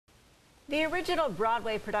The original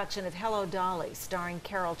Broadway production of Hello, Dolly, starring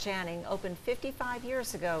Carol Channing, opened 55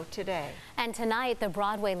 years ago today. And tonight, the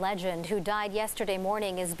Broadway legend who died yesterday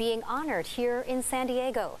morning is being honored here in San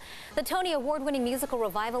Diego. The Tony Award-winning musical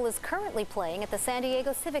revival is currently playing at the San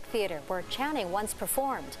Diego Civic Theatre, where Channing once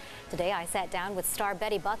performed. Today, I sat down with star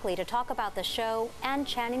Betty Buckley to talk about the show and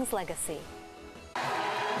Channing's legacy.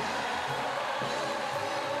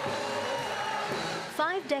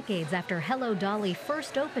 5 decades after Hello, Dolly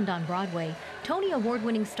first opened on Broadway, Tony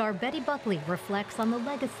Award-winning star Betty Buckley reflects on the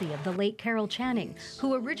legacy of the late Carol Channing,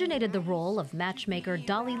 who originated the role of matchmaker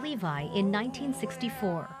Dolly Levi in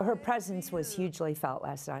 1964. Her presence was hugely felt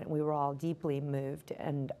last night. We were all deeply moved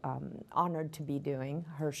and honored to be doing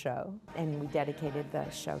her show, and we dedicated the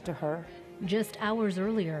show to her. Just hours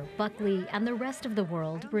earlier, Buckley and the rest of the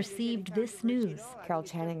world received this news. Carol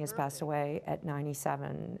Channing has passed away at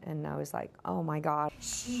 97, and I was like, oh my God.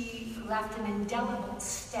 She left an indelible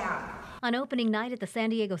stamp. On opening night at the San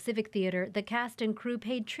Diego Civic Theatre, the cast and crew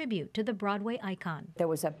paid tribute to the Broadway icon. There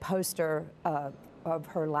was a poster of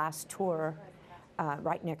her last tour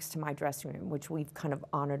right next to my dressing room, which we've kind of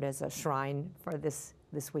honored as a shrine for this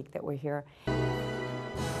week that we're here.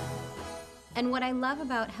 And what I love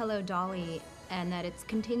about Hello, Dolly, and that it's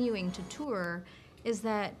continuing to tour, is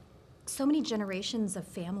that so many generations of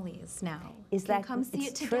families now can come see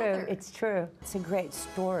it together. It's true. It's a great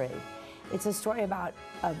story. It's a story about,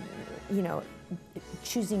 you know,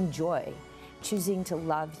 choosing joy, choosing to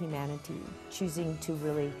love humanity, choosing to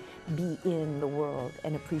really be in the world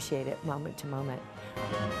and appreciate it moment to moment.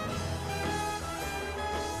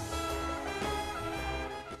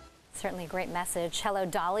 Certainly a great message. Hello,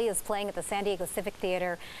 Dolly is playing at the San Diego Civic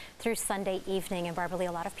Theatre through Sunday evening, and Barbara Lee,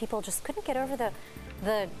 a lot of people just couldn't get over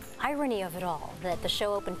the irony of it all, that the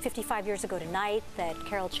show opened 55 years ago tonight, that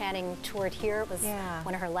Carol Channing toured here. It was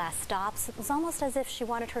one of her last stops. It was almost as if she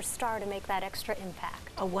wanted her star to make that extra impact.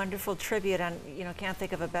 A wonderful tribute, and can't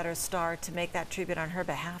think of a better star to make that tribute on her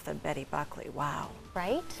behalf than Betty Buckley. Wow.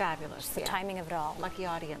 Right? Fabulous. Just the timing of it all. Lucky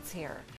audience here.